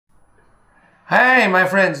Hey, my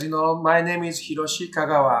friends, my name is Hiroshi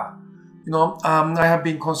Kagawa. I have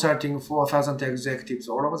been consulting for 1,000 executives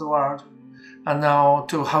all over the world, and now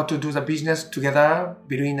to how to do the business together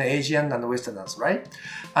between the Asian and the Westerners, right?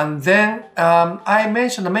 And then I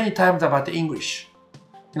mentioned many times about English.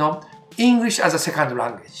 English as a second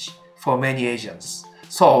language for many Asians.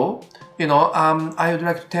 So, I would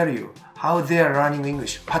like to tell you how they are learning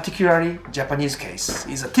English, particularly Japanese case,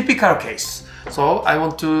 is a typical case. So I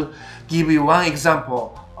want to give you one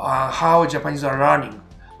example how Japanese are learning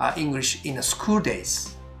English in the school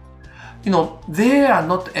days. They are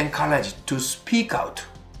not encouraged to speak out.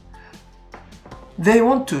 They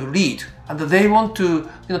want to read, and they want to,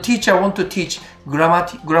 teacher want to teach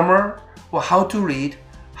grammar or how to read,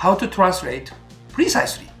 how to translate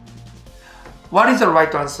precisely. What is the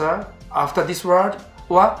right answer after this word?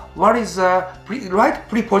 Or what is the right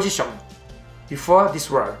preposition before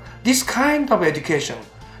this word? This kind of education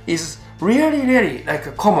is really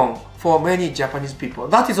common for many Japanese people.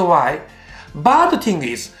 That is why bad thing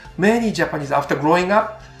is many Japanese after growing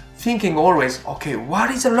up thinking always, okay,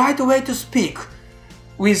 what is the right way to speak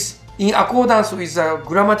in accordance with the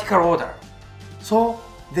grammatical order. So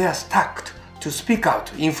they are stuck to speak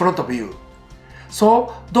out in front of you.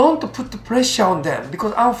 So don't put the pressure on them,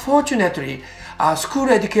 because unfortunately school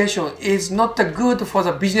education is not good for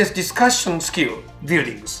the business discussion skill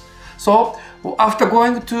buildings. So after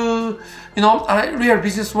going to a real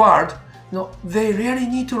business world, they really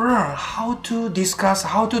need to learn how to discuss,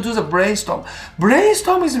 how to do the brainstorm.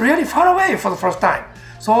 Brainstorm is really far away for the first time.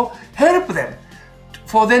 So help them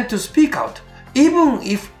for them to speak out, even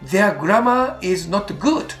if their grammar is not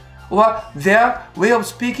good or their way of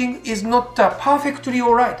speaking is not perfectly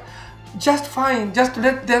alright. Just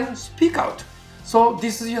let them speak out. So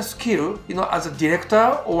this is your skill, as a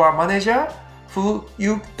director or a manager who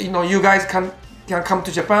you guys can come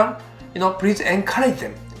to Japan, please encourage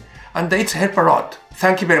them. And it's helped a lot.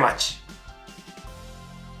 Thank you very much.